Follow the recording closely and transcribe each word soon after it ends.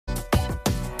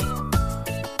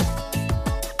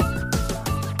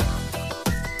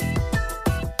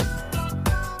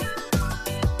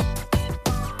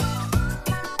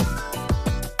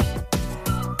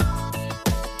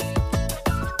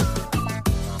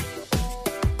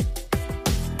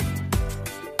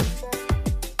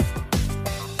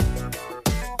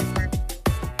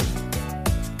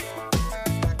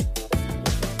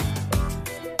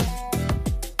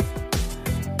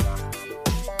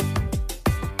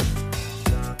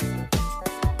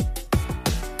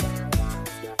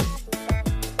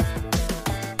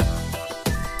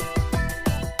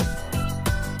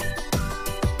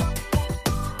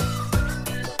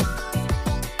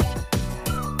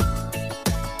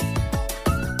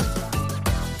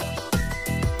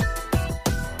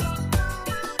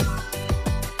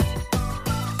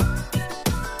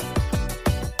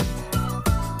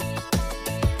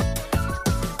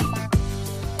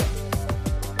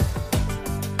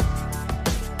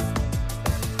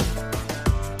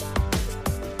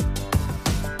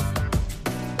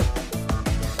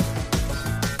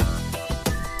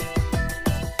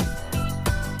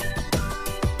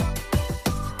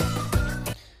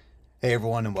Hey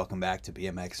everyone, and welcome back to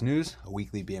BMX News, a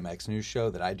weekly BMX news show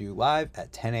that I do live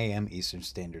at 10 a.m. Eastern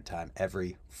Standard Time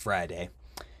every Friday.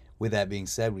 With that being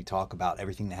said, we talk about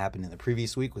everything that happened in the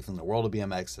previous week within the world of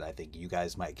BMX that I think you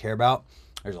guys might care about.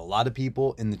 There's a lot of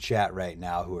people in the chat right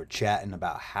now who are chatting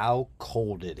about how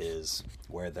cold it is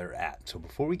where they're at. So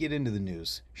before we get into the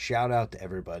news, shout out to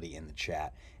everybody in the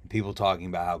chat and people talking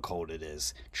about how cold it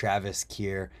is. Travis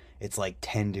Kier, it's like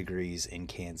 10 degrees in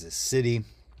Kansas City.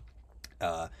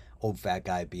 Old Fat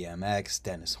Guy BMX,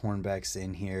 Dennis Hornbeck's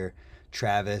in here.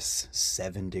 Travis,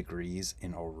 7 degrees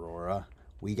in Aurora.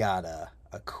 We got a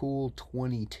cool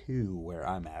 22 where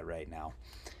I'm at right now.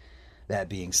 That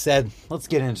being said, let's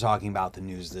get into talking about the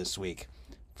news this week.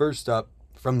 First up,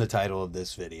 from the title of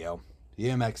this video,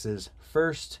 BMX's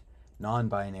first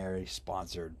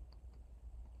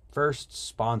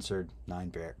sponsored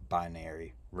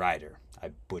non-binary rider.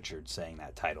 I butchered saying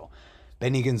that title.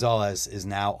 Benny Gonzalez is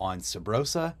now on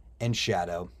Sabrosa and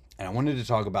Shadow, and I wanted to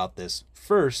talk about this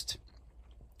first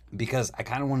because I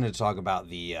kind of wanted to talk about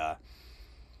the I'm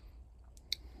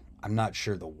not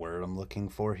sure the word I'm looking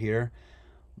for here,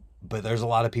 but there's a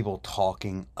lot of people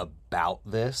talking about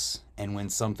this, and when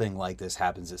something like this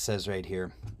happens, it says right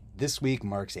here, this week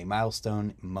marks a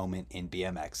milestone moment in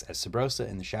BMX as Sabrosa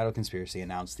and the Shadow Conspiracy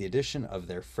announced the addition of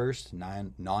their first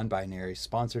non-binary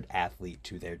sponsored athlete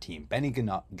to their team. Benny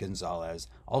Gonzalez,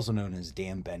 also known as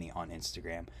Damn Benny on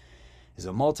Instagram, is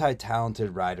a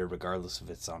multi-talented rider regardless if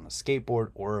it's on a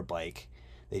skateboard or a bike.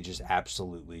 They just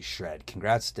absolutely shred.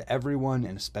 Congrats to everyone,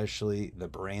 and especially the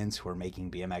brands who are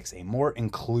making BMX a more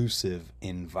inclusive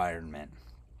environment.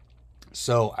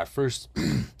 So I first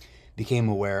became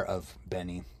aware of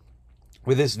Benny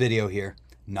with this video here,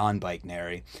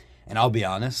 non-binary, and I'll be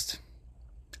honest,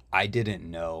 I didn't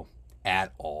know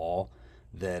at all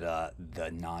that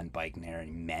the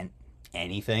non-binary meant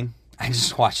anything. I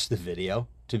just watched the video,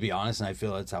 to be honest, and I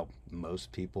feel that's how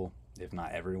most people, if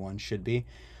not everyone, should be.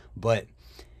 But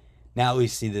now we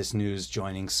see this news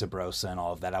joining Sabrosa and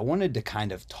all of that. I wanted to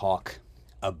kind of talk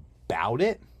about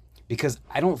it because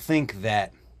I don't think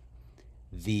that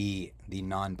the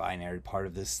non-binary part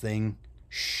of this thing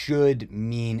should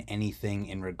mean anything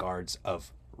in regards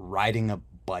of riding a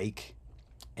bike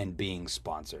and being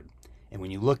sponsored. And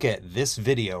when you look at this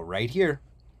video right here,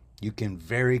 you can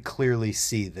very clearly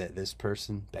see that this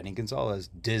person, Benny Gonzalez,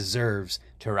 deserves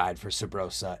to ride for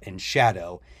Sabrosa and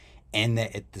Shadow, and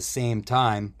that at the same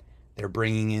time, they're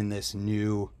bringing in this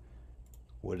new,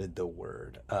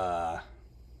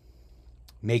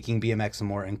 making BMX a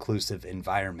more inclusive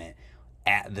environment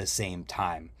at the same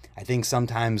time. I think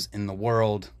sometimes in the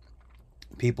world,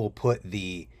 people put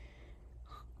the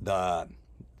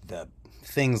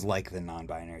things like the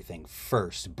non-binary thing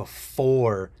first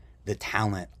before the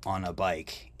talent on a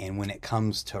bike. And when it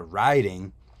comes to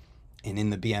riding and in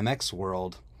the BMX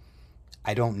world,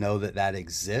 I don't know that that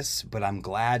exists, but I'm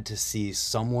glad to see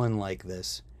someone like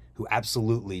this who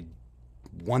absolutely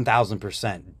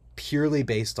 1000% purely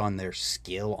based on their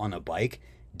skill on a bike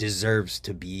deserves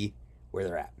to be where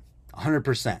they're at.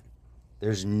 100%.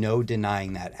 There's no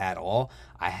denying that at all.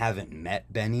 I haven't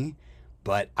met Benny,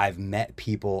 but I've met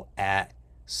people at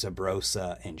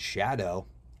Sabrosa and Shadow,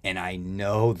 and I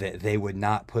know that they would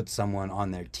not put someone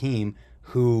on their team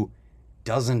who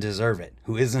doesn't deserve it,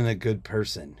 who isn't a good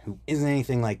person, who isn't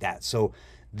anything like that. So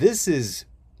this is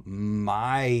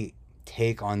my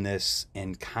take on this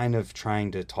and kind of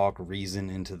trying to talk reason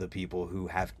into the people who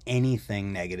have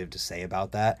anything negative to say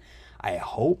about that. I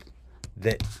hope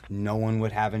that no one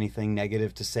would have anything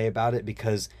negative to say about it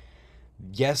because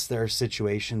yes, there are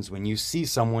situations when you see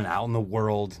someone out in the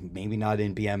world, maybe not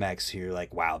in BMX, you're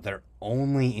like, wow, they're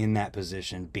only in that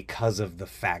position because of the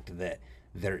fact that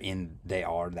they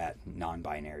are that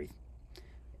non-binary.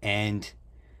 And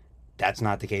that's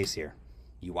not the case here.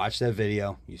 You watch that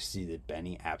video, you see that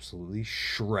Benny absolutely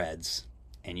shreds,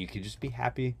 and you could just be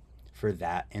happy for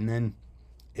that. And then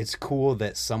it's cool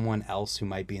that someone else who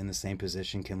might be in the same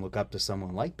position can look up to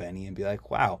someone like Benny and be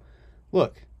like, wow,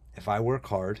 look, if I work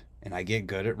hard and I get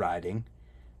good at riding,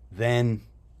 then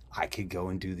I could go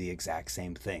and do the exact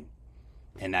same thing.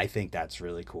 And I think that's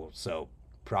really cool. So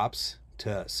props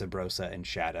to Sabrosa and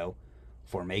Shadow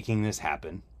for making this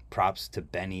happen. Props to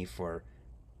Benny for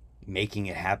making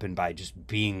it happen by just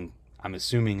being, I'm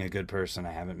assuming, a good person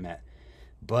I haven't met.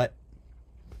 But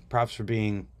props for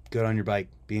being good on your bike,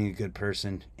 being a good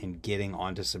person, and getting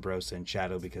onto Sabrosa and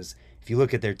Shadow, because if you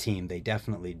look at their team, they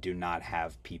definitely do not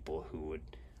have people who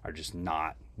are just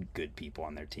not good people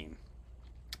on their team.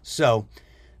 So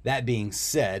that being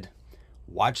said,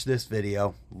 watch this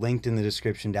video, linked in the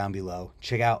description down below.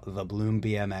 Check out the Bloom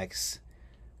BMX,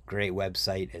 great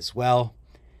website as well.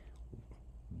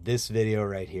 This video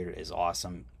right here is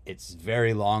awesome. It's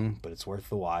very long, but it's worth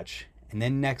the watch. And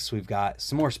then next we've got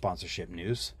some more sponsorship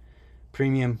news.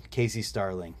 Premium Casey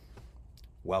Starling.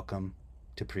 Welcome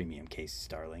to Premium Casey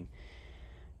Starling.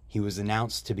 He was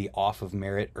announced to be off of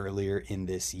merit earlier in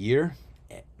this year.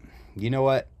 You know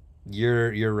what?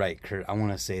 You're right, Kurt. I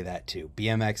want to say that too.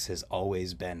 BMX has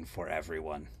always been for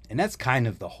everyone. And that's kind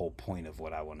of the whole point of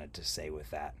what I wanted to say with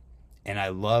that. And I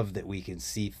love that we can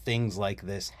see things like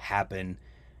this happen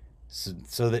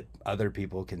so that other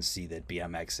people can see that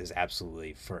BMX is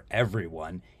absolutely for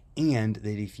everyone, and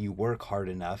that if you work hard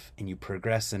enough and you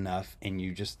progress enough and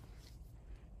you just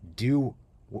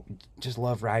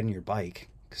love riding your bike,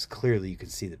 because clearly you can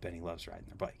see that Benny loves riding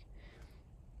their bike,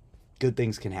 good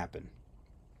things can happen.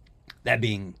 That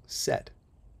being said,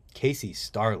 Casey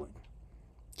Starling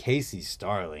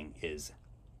is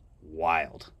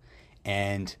wild,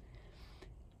 and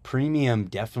Premium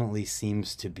definitely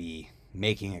seems to be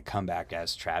making a comeback,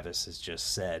 as Travis has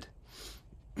just said.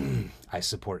 I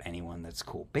support anyone that's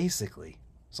cool. Basically,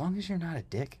 as long as you're not a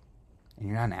dick and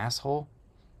you're not an asshole,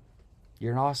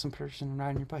 you're an awesome person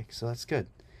riding your bike, so that's good.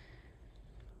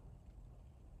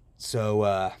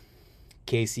 So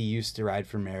Casey used to ride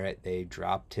for Merit. They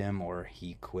dropped him, or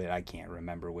he quit. I can't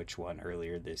remember which one,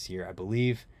 earlier this year, I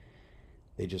believe.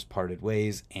 They just parted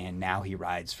ways, and now he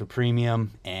rides for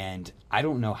Premium. And I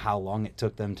don't know how long it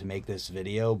took them to make this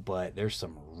video, but there's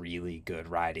some really good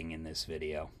riding in this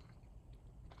video.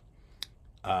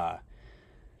 That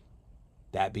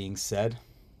being said,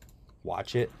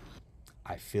 watch it.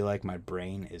 I feel like my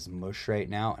brain is mush right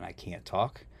now and I can't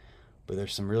talk, but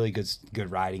there's some really good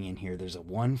riding in here. There's a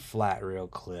one flat rail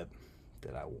clip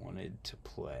that I wanted to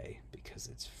play because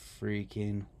it's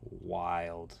freaking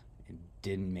wild. It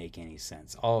didn't make any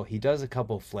sense. Oh, he does a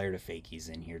couple flare to fakies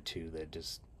in here too that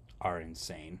just are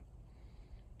insane.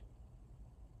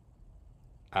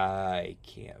 I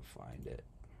can't find it.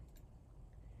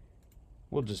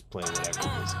 We'll just play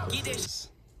whatever this clip is.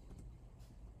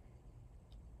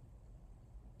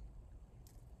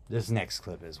 This next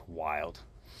clip is wild.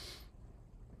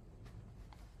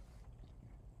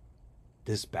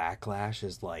 This backlash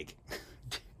is like,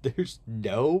 there's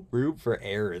no room for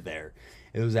error there.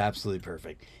 It was absolutely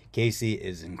perfect. Casey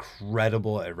is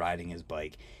incredible at riding his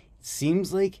bike. It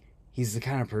seems like he's the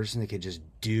kind of person that could just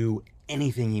do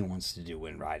anything he wants to do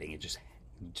when riding. It just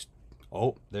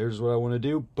oh, there's what I want to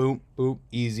do. Boom, boom,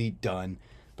 easy, done.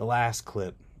 The last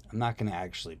clip, I'm not going to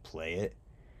actually play it.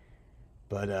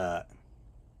 But,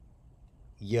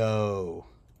 yo,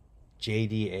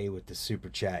 JDA with the super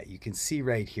chat. You can see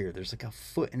right here, there's like a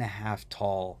 1.5 foot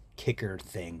tall kicker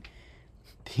thing.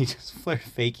 He just flared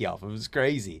fakie off. It was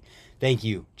crazy. Thank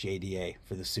you, JDA,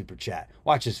 for the super chat.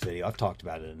 Watch this video. I've talked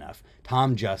about it enough.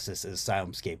 Tom Justice at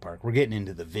Asylum Skate Park. We're getting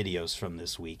into the videos from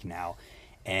this week now.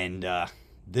 And,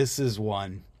 this is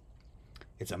one,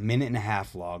 it's a 1.5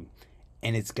 minute long,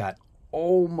 and it's got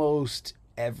almost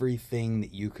everything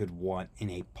that you could want in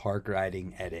a park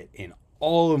riding edit in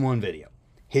all in one video.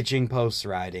 Hitching post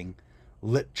riding,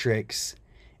 lip tricks,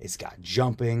 it's got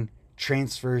jumping,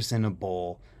 transfers in a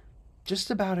bowl,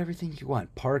 just about everything you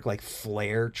want. Park like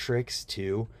flare tricks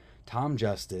too. Tom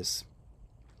Justice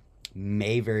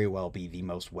may very well be the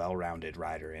most well-rounded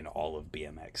rider in all of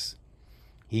BMX.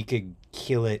 He could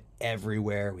kill it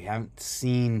everywhere. We haven't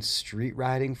seen street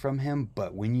riding from him,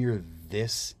 but when you're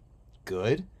this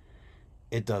good,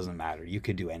 it doesn't matter. You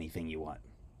could do anything you want.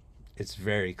 It's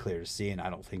very clear to see, and I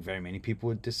don't think very many people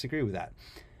would disagree with that.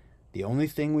 The only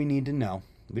thing we need to know,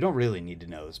 we don't really need to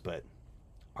know this, but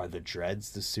are the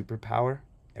dreads the superpower?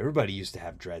 Everybody used to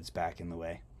have dreads back in the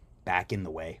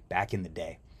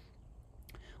day.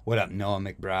 What up, Noah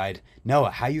McBride?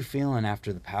 Noah, how you feeling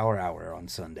after the power hour on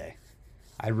Sunday?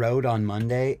 I rode on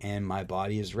Monday and my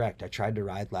body is wrecked. I tried to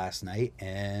ride last night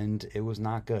and it was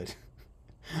not good.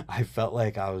 I felt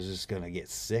like I was just going to get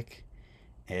sick,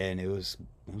 and it was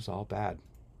all bad.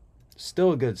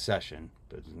 Still a good session,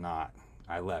 but not.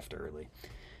 I left early.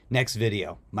 Next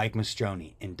video, Mike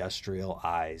Mastroni, Industrial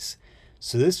Eyes.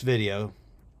 So this video,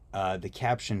 the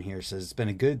caption here says, it's been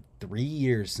a good 3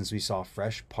 years since we saw a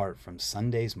fresh part from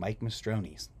Sunday's Mike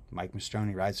Mastroni. Mike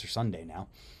Mastroni rides for Sunday now.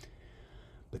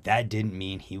 But that didn't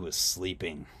mean he was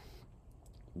sleeping.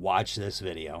 Watch this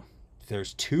video.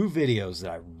 There's 2 videos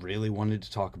that I really wanted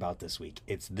to talk about this week.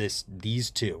 It's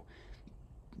these 2.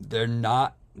 They're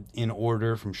not in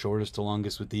order from shortest to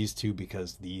longest with these 2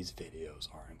 because these videos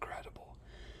are incredible.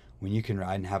 When you can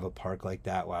ride and have a park like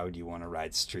that, why would you want to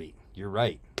ride street? You're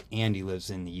right. Andy lives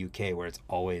in the UK where it's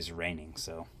always raining,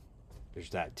 so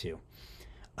there's that too.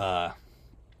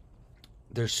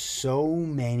 there's so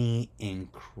many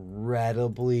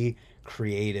incredibly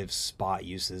creative spot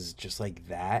uses just like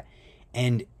that.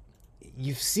 And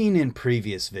you've seen in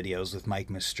previous videos with Mike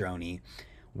Mastroni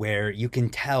where you can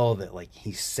tell that like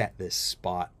he set this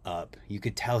spot up. You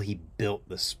could tell he built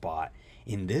the spot.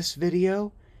 In this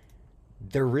video,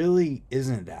 there really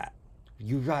isn't that.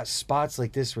 You've got spots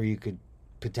like this where you could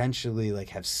potentially like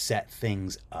have set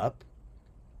things up,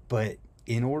 but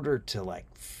in order to like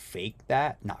fake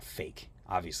that, not fake,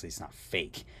 obviously it's not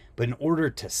fake, but in order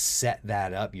to set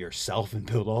that up yourself and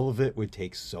build all of it would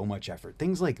take so much effort.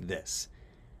 Things like this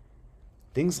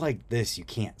you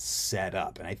can't set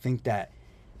up. And I think that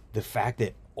the fact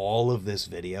that all of this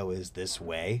video is this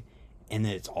way and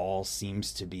that it all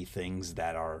seems to be things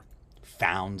that are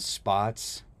found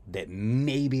spots that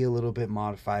may be a little bit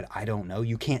modified, I don't know,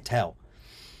 you can't tell,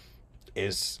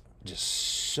 is just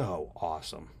so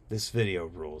awesome. This video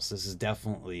rules. This is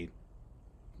definitely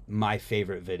my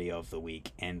favorite video of the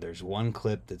week, and there's one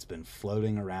clip that's been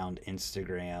floating around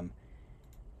Instagram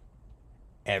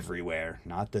everywhere,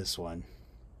 not this one,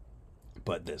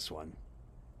 but this one,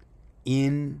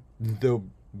 in the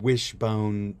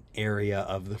wishbone area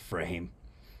of the frame.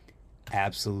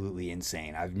 Absolutely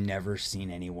insane. I've never seen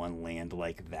anyone land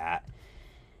like that.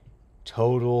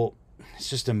 Total, it's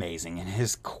just amazing. And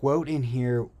his quote in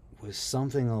here was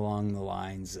something along the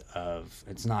lines of,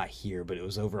 it's not here, but it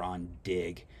was over on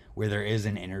Dig, where there is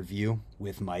an interview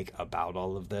with Mike about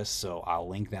all of this. So I'll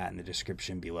link that in the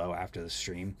description below after the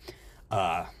stream.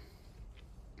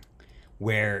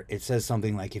 Where it says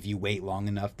something like, if you wait long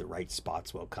enough, the right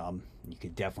spots will come. You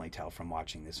could definitely tell from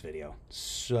watching this video.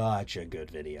 Such a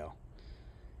good video.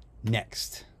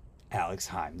 Next, Alex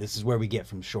Heim. This is where we get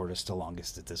from shortest to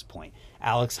longest at this point.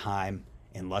 Alex Heim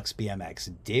and Lux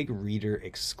BMX Dig Reader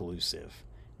exclusive.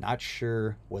 Not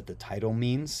sure what the title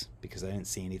means because I didn't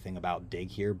see anything about Dig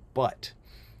here, but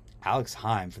Alex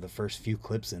Heim, for the first few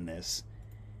clips in this,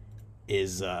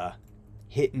 is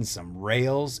hitting some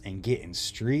rails and getting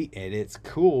street, and it's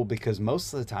cool because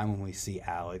most of the time when we see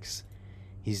Alex,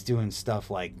 he's doing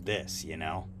stuff like this, you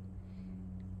know?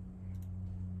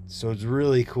 So it's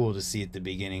really cool to see at the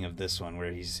beginning of this one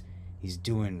where he's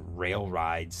doing rail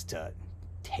rides to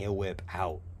tail whip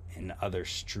out and other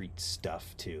street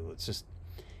stuff too. It's just,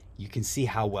 you can see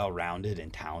how well-rounded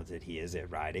and talented he is at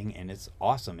riding, and it's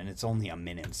awesome, and it's only 1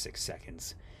 minute and 6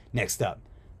 seconds. Next up,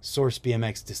 Source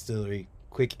BMX Distillery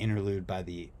quick interlude by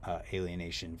the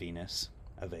Alienation Venus,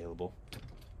 available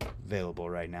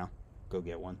right now. Go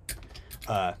get one.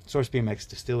 Source BMX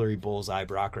Distillery Bullseye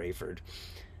Brock Rayford.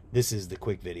 This is the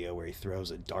quick video where he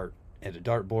throws a dart at a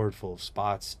dartboard full of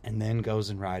spots and then goes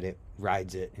and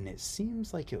rides it, and it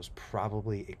seems like it was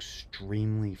probably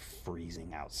extremely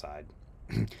freezing outside.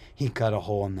 He cut a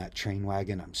hole in that train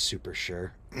wagon, I'm super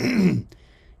sure.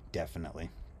 Definitely.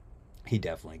 He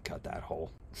definitely cut that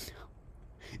hole.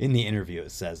 In the interview,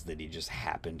 it says that he just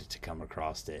happened to come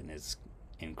across it, and it's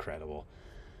incredible.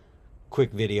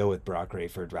 Quick video with Brock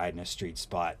Rayford riding a street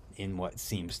spot in what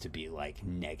seems to be like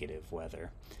negative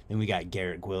weather. Then we got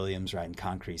Garrett Williams riding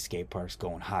concrete skate parks,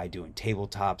 going high, doing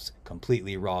tabletops.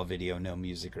 Completely raw video, no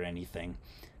music or anything.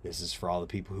 This is for all the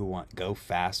people who want go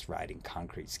fast riding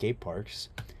concrete skate parks.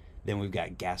 Then we've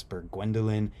got Gasper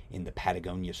Gwendolyn in the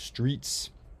Patagonia streets.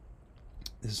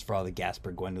 This is for all the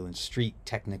Gasper Gwendolyn street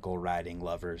technical riding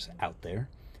lovers out there.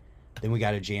 Then we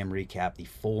got a jam recap, the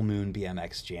Full Moon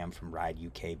BMX Jam from Ride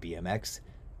UK BMX.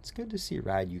 It's good to see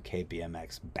Ride UK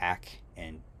BMX back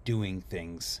and doing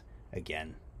things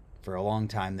again. For a long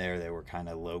time there, they were kind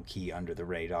of low-key under the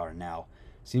radar, and now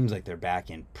seems like they're back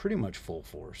in pretty much full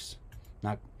force.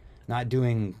 Not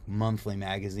doing monthly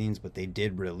magazines, but they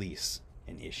did release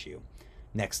an issue.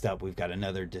 Next up, we've got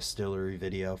another distillery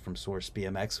video from Source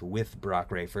BMX with Brock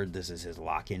Rayford. This is his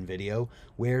lock-in video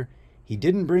where he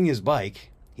didn't bring his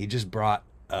bike. He just brought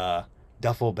a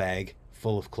duffel bag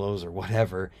full of clothes or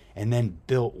whatever, and then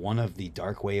built one of the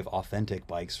Dark Wave Authentic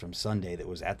bikes from Sunday that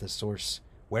was at the Source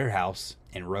warehouse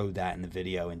and rode that in the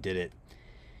video and did it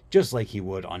just like he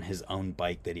would on his own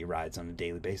bike that he rides on a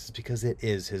daily basis because it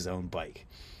is his own bike.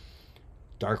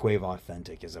 Dark Wave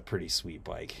Authentic is a pretty sweet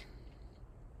bike.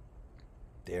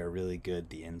 They are really good.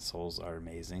 The insoles are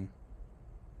amazing.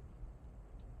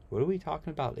 What are we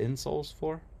talking about insoles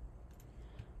for?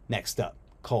 Next up,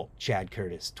 Colt Chad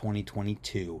Curtis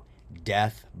 2022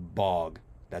 Death Bog.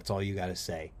 That's all you got to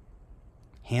say.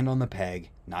 Hand on the peg,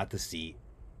 not the seat,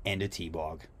 and a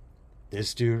T-bog.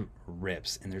 This dude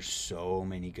rips, and there's so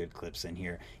many good clips in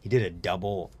here. He did a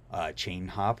double chain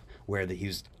hop where he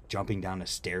was jumping down a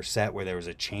stair set where there was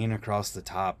a chain across the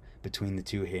top between the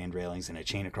two hand railings and a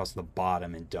chain across the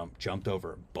bottom, and jumped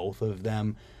over both of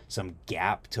them. Some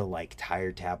gap to like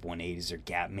tire tap 180s or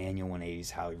gap manual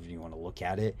 180s, however you want to look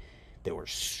at it, that were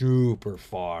super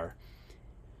far.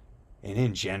 And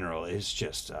in general, it's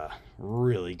just a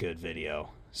really good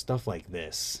video. Stuff like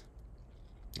this,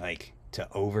 like to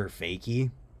over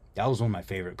fakie, that was one of my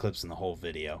favorite clips in the whole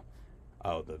video.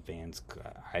 Oh, the Vans,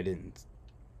 I didn't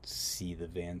see the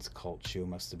Vans cult shoe,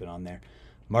 must have been on there.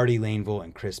 Marty Laneville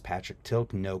and Chris Patrick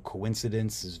Tilk, no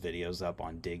coincidence. His video's up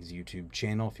on Dig's YouTube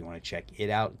channel if you want to check it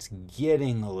out. It's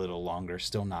getting a little longer,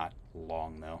 still not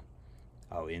long though.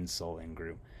 Oh, Insult in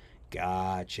group,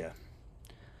 gotcha.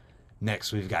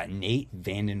 Next, we've got Nate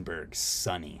Vandenberg,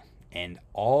 Sunny, and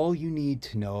all you need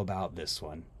to know about this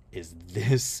one is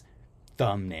this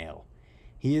thumbnail.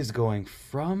 He is going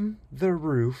from the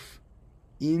roof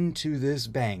into this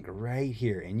bank right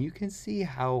here, and you can see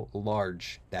how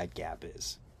large that gap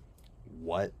is.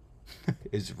 What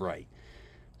is right?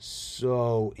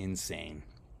 So insane.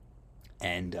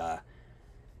 And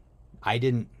I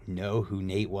didn't know who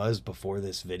Nate was before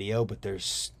this video, but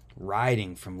there's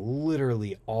riding from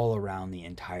literally all around the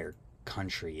entire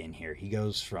country in here. He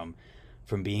goes from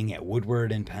being at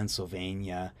Woodward in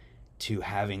Pennsylvania to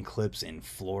having clips in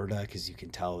Florida, because you can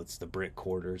tell it's the brick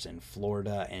quarters in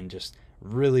Florida, and just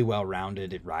really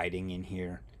well-rounded at riding in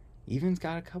here. Even's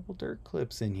got a couple dirt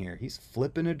clips in here. He's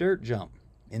flipping a dirt jump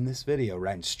in this video,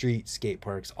 riding street, skate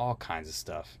parks, all kinds of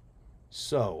stuff.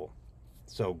 So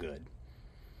good.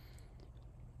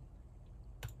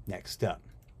 Next up,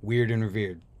 Weird and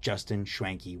Revered, Justin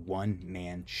Schwanke,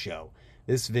 one-man show.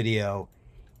 This video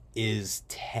is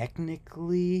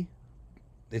technically,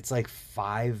 it's like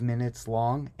 5 minutes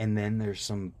long, and then there's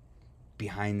some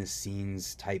behind the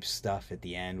scenes type stuff at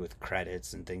the end with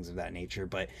credits and things of that nature.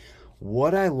 But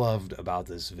what I loved about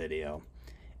this video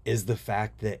is the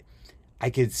fact that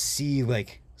I could see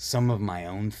like some of my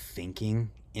own thinking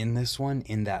in this one,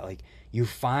 in that like you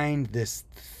find this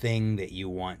thing that you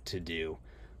want to do.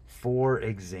 For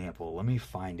example, let me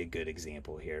find a good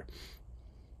example here.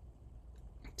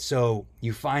 So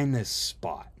you find this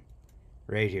spot.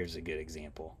 Right here's a good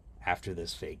example. After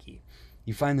this fakie,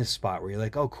 you find this spot where you're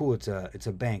like, oh cool, it's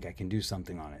a bank, I can do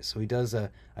something on it. So he does a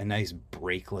nice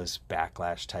brakeless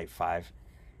backlash type 5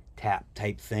 tap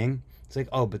type thing. It's like,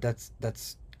 oh, but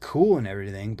that's cool and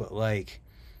everything, but like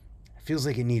it feels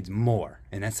like it needs more.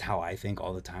 And that's how I think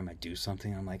all the time I do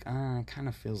something. I'm like, it kind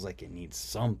of feels like it needs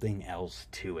something else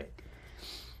to it.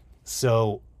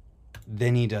 So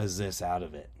then he does this out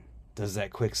of it. Does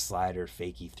that quick slider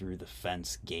fakie through the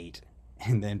fence gate,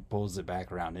 and then pulls it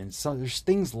back around. And so there's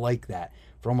things like that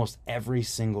for almost every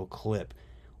single clip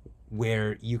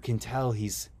where you can tell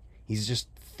he's just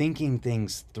thinking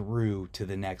things through to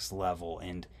the next level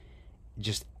and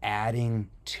just adding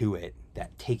to it,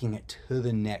 that taking it to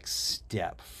the next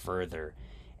step further.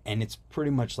 And it's pretty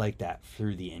much like that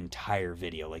through the entire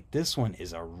video. Like this one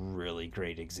is a really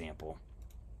great example.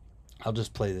 I'll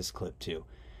just play this clip too.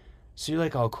 So you're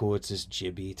like, oh cool, it's this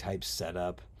jibby type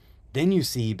setup. Then you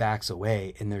see he backs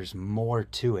away and there's more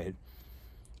to it.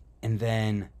 And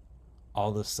then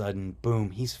all of a sudden,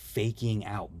 boom, he's faking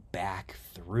out back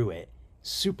through it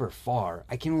super far.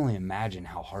 I can only imagine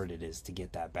how hard it is to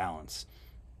get that balance.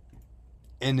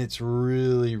 And it's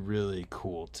really, really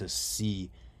cool to see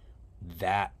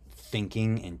that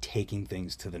thinking and taking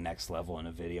things to the next level in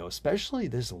a video, especially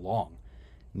this long.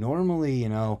 Normally, you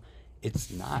know,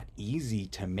 it's not easy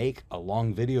to make a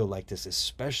long video like this,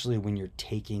 especially when you're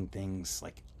taking things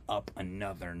like up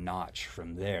another notch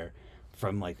from there,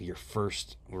 from like your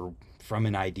first, or from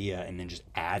an idea, and then just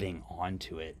adding on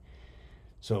to it.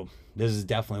 So this is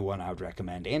definitely one I would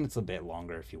recommend, and it's a bit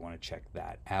longer if you want to check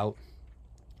that out.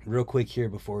 Real quick here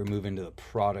before we move into the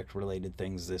product related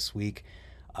things this week,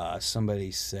 somebody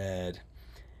said,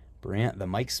 Brant, the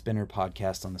Mike Spinner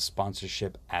podcast on the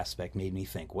sponsorship aspect made me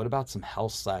think, what about some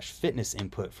health/fitness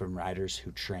input from riders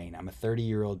who train? I'm a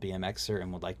 30-year-old BMXer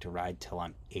and would like to ride till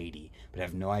I'm 80, but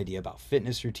have no idea about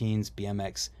fitness routines.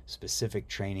 BMX specific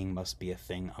training must be a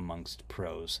thing amongst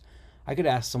pros. I could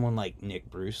ask someone like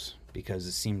Nick Bruce, because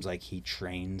it seems like he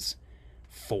trains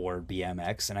for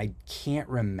BMX, and I can't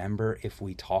remember if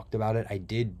we talked about it. I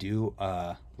did do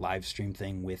a live stream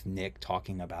thing with Nick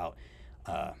talking about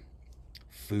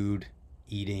food,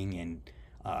 eating, and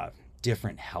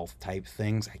different health type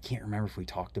things. I can't remember if we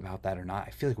talked about that or not.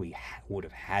 I feel like we would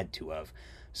have had to have.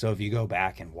 So if you go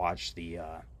back and watch the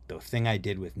thing I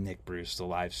did with Nick Bruce, the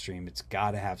live stream, it's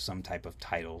got to have some type of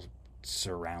title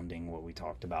surrounding what we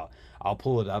talked about. I'll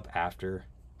pull it up after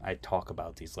I talk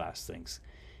about these last things.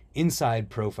 Inside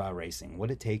Profile Racing,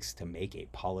 what it takes to make a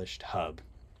polished hub.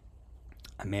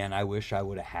 Man, I wish I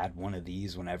would have had one of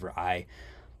these whenever I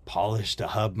polished a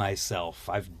hub myself.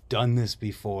 I've done this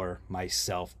before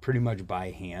myself, pretty much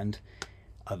by hand,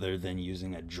 other than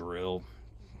using a drill.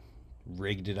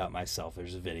 Rigged it up myself.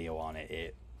 There's a video on it.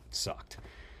 It sucked.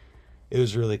 It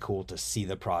was really cool to see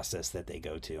the process that they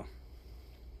go to.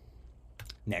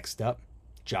 Next up,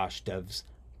 Josh Dove's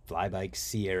Flybike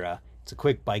Sierra. It's a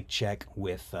quick bike check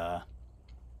with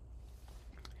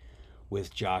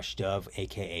Josh Dove,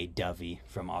 aka Dovey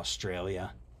from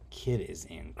Australia. Kid is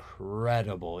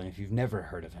incredible, and if you've never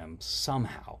heard of him,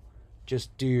 somehow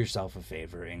just do yourself a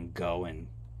favor and go and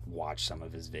watch some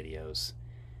of his videos.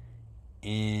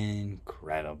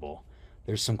 Incredible.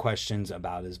 There's some questions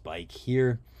about his bike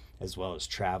here, as well as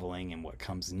traveling and what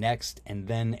comes next, and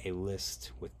then a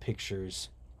list with pictures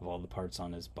of all the parts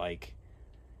on his bike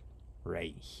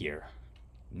right here.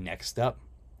 Next up,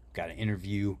 got an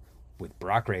interview with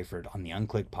Brock Rayford on the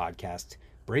Unclicked podcast,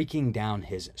 breaking down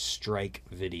his strike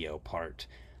video part.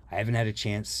 I haven't had a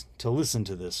chance to listen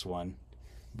to this one,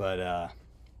 but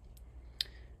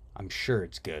I'm sure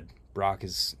it's good. Brock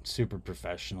is super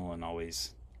professional and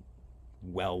always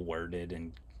well worded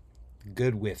and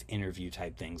good with interview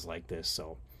type things like this,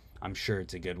 so I'm sure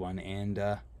it's a good one. And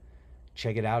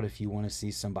check it out if you want to see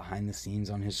some behind the scenes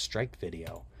on his strike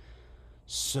video.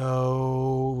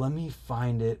 So let me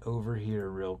find it over here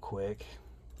real quick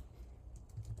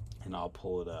and I'll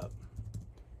pull it up.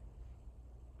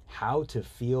 How to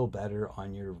feel better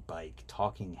on your bike,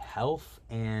 talking health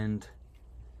and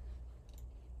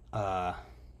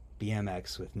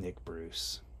BMX with Nick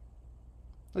Bruce.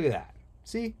 Look at that.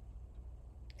 See?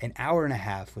 An hour and a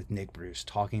half with Nick Bruce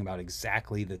talking about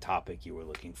exactly the topic you were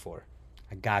looking for.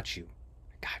 I got you.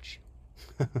 I got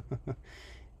you.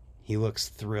 He looks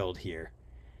thrilled here.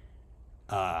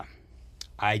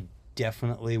 I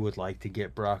definitely would like to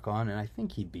get Brock on, and I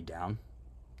think he'd be down.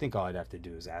 I think all I'd have to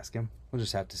do is ask him. We'll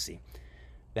just have to see.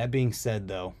 That being said,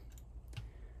 though,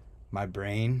 my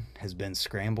brain has been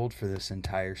scrambled for this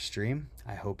entire stream.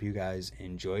 I hope you guys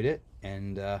enjoyed it,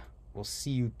 and we'll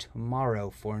see you tomorrow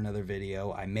for another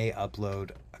video. I may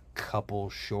upload a couple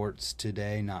shorts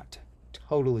today, not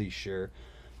totally sure,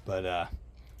 but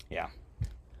yeah.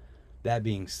 That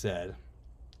being said,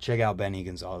 check out Benny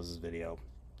Gonzalez's video.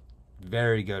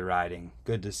 Very good riding.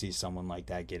 Good to see someone like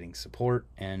that getting support,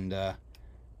 and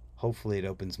hopefully it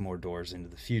opens more doors into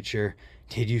the future.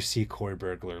 Did you see Corey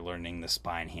Burglar learning the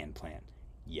spine hand plant?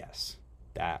 Yes,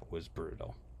 that was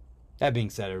brutal. That being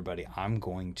said, everybody, I'm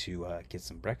going to get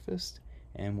some breakfast,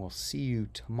 and we'll see you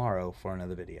tomorrow for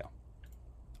another video.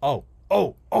 Oh,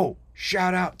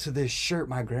 shout out to this shirt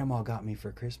my grandma got me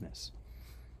for Christmas.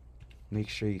 Make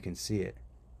sure you can see it.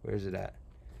 Where's it at?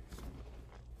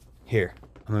 Here,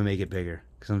 I'm gonna make it bigger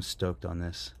because I'm stoked on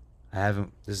this.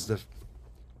 This is the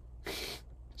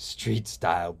street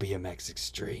style BMX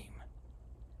Extreme.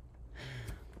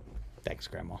 Thanks,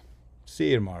 Grandma. See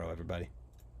you tomorrow, everybody.